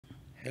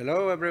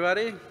Hello,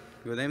 everybody.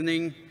 Good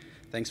evening.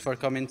 Thanks for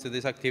coming to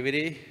this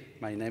activity.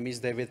 My name is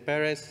David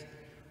Perez.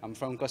 I'm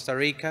from Costa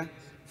Rica,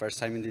 first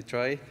time in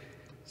Detroit.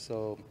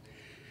 So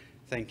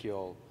thank you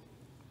all.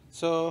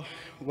 So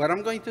what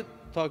I'm going to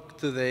talk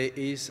today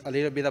is a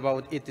little bit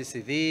about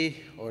etcd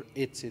or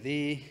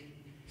etcd,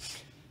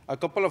 a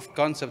couple of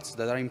concepts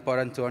that are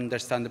important to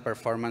understand the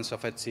performance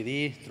of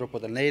etcd,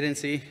 throughput and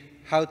latency,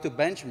 how to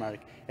benchmark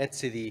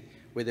etcd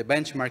with the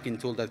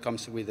benchmarking tool that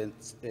comes with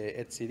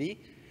etcd,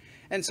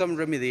 and some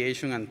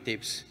remediation and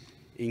tips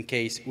in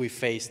case we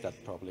face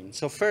that problem.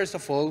 So first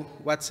of all,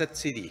 what's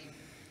etcd?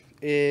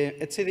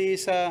 etcd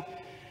is a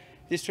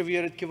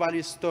distributed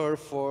key-value store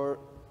for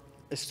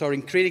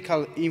storing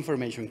critical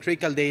information,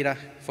 critical data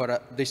for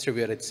a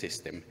distributed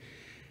system.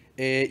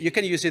 You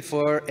can use it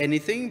for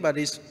anything, but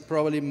it's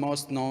probably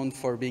most known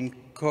for being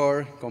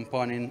core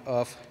component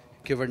of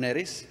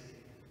Kubernetes.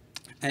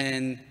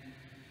 And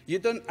you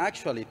don't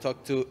actually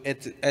talk to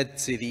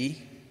etcd,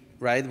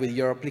 right, with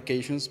your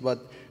applications, but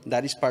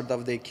that is part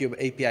of the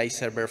kube-api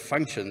server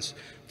functions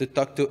to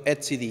talk to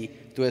etcd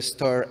to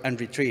store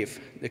and retrieve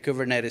the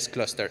Kubernetes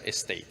cluster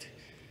state.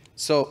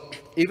 So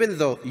even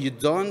though you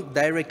don't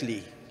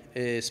directly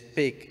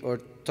speak or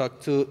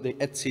talk to the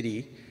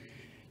etcd,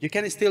 you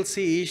can still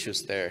see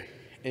issues there.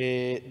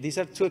 These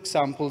are two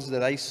examples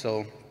that I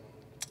saw.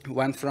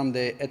 One from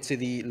the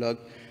etcd log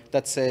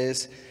that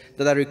says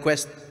that a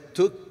request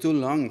took too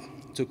long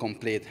to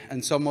complete,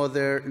 and some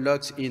other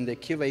logs in the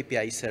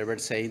kube-api server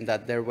saying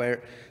that there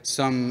were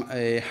some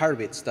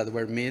heartbeats that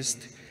were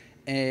missed,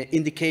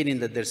 indicating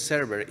that their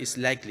server is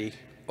likely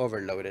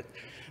overloaded.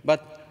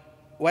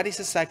 But what is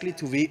exactly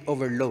to be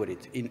overloaded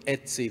in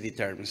etcd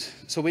terms?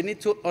 So we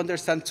need to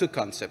understand two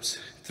concepts,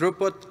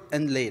 throughput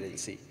and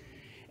latency.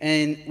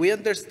 And we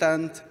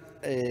understand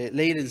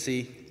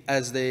latency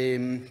as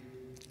the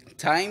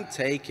time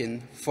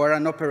taken for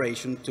an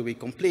operation to be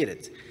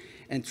completed,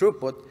 and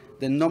throughput,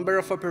 the number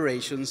of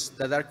operations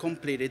that are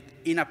completed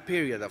in a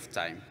period of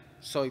time.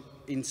 So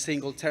in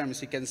single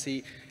terms, you can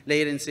see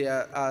latency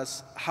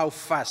as how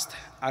fast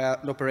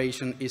an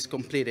operation is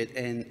completed,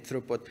 and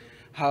throughput,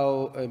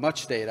 how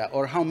much data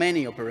or how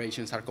many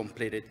operations are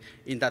completed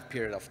in that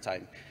period of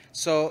time.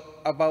 So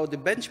about the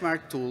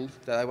benchmark tool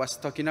that I was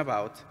talking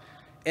about,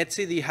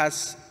 etcd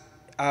has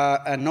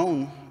a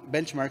known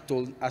benchmark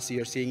tool, as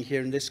you're seeing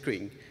here on the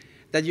screen,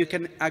 that you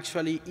can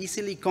actually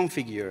easily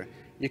configure.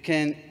 You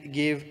can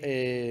give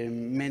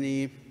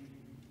many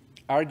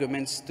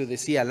arguments to the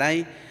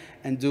CLI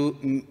and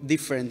do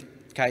different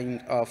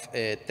kind of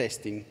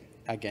testing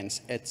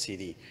against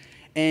etcd.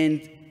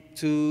 And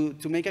to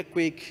make a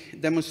quick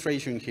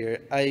demonstration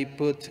here, I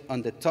put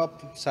on the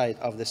top side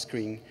of the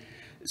screen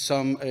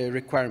some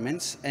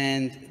requirements,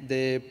 and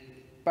the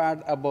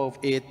part above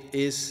it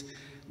is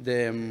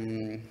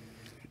the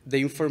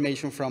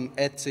information from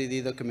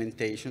etcd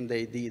documentation.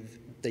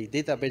 They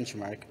did a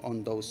benchmark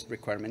on those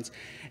requirements,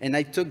 and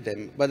I took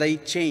them, but I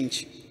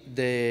changed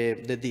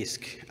the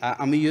disk.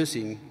 I'm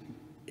using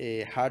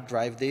hard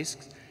drive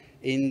disks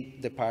in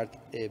the part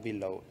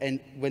below. And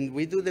when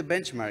we do the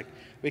benchmark,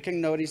 we can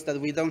notice that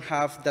we don't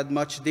have that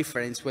much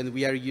difference when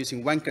we are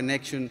using one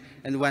connection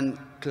and one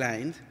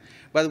client.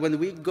 But when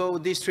we go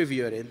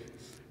distributed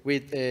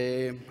with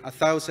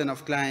 1,000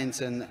 of clients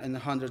and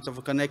hundreds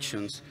of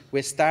connections,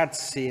 we start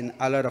seeing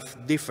a lot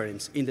of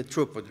difference in the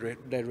throughput,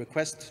 the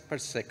requests per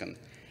second,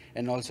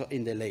 and also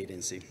in the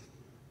latency.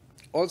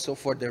 Also,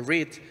 for the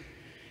read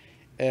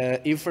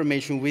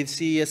information, we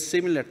see a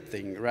similar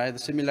thing, right? A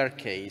similar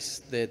case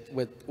that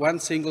with one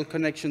single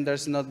connection,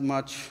 there's not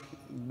much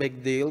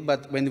big deal,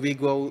 but when we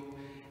go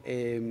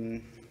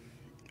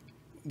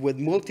with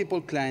multiple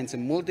clients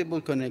and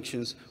multiple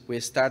connections, we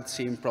start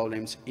seeing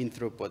problems in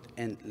throughput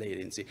and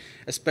latency,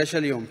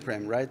 especially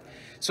on-prem, right?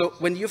 So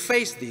when you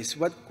face this,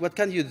 what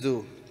can you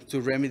do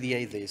to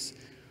remediate this?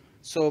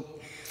 So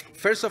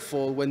first of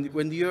all,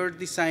 when you're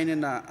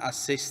designing a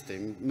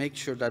system, make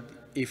sure that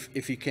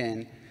if you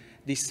can,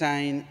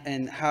 design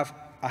and have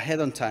ahead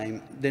of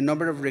time the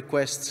number of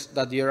requests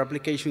that your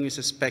application is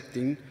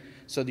expecting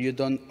so that you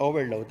don't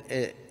overload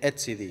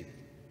etcd.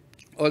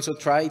 Also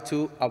try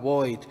to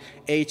avoid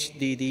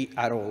HDD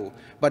at all.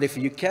 But if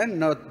you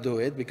cannot do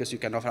it because you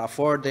cannot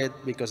afford it,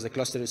 because the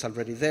cluster is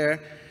already there,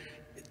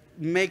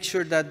 make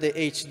sure that the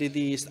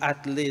HDD is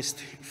at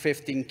least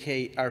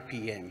 15K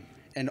RPM.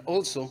 And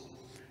also,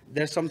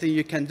 there's something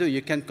you can do.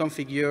 You can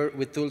configure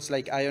with tools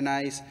like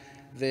Ionize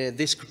the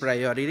disk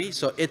priority.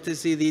 So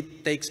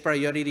etcd takes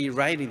priority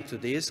right into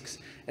disks,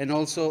 and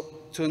also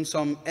tune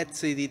some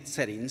etcd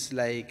settings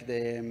like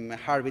the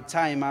heartbeat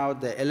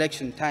timeout, the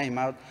election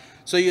timeout,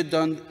 so you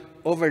don't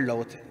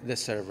overload the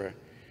server.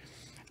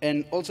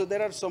 And also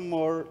there are some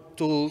more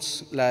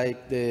tools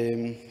like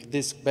the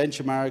disk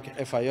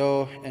benchmark,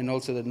 FIO, and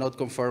also the node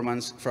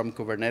conformance from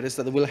Kubernetes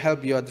that will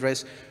help you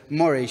address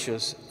more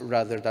issues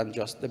rather than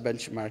just the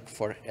benchmark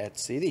for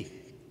etcd.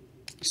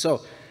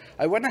 So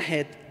I went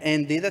ahead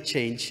and did a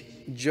change,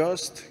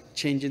 just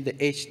changing the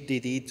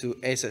HDD to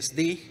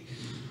SSD,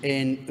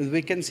 and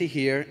we can see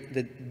here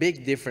the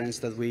big difference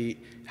that we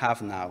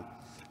have now.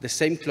 the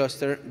same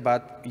cluster,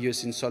 but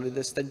using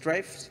solid-state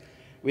drives,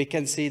 we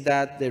can see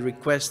that the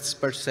requests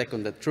per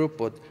second, the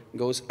throughput,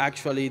 goes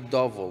actually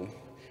double,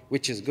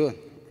 which is good.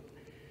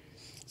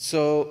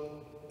 So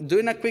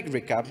doing a quick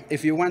recap,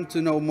 if you want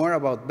to know more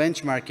about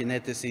benchmarking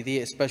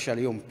etcd,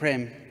 especially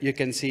on-prem, you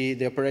can see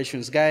the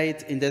operations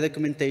guide in the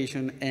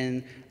documentation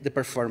and the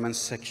performance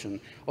section.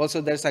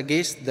 Also, there's a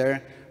gist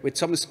there with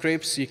some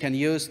scripts you can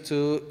use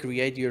to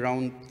create your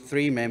own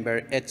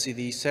 3-member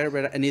etcd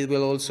server, and it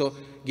will also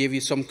give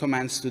you some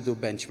commands to do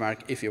benchmark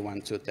if you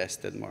want to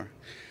test it more.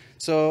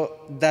 So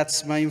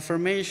that's my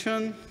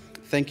information.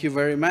 Thank you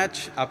very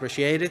much.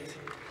 Appreciate it.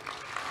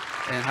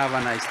 And have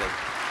a nice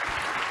day.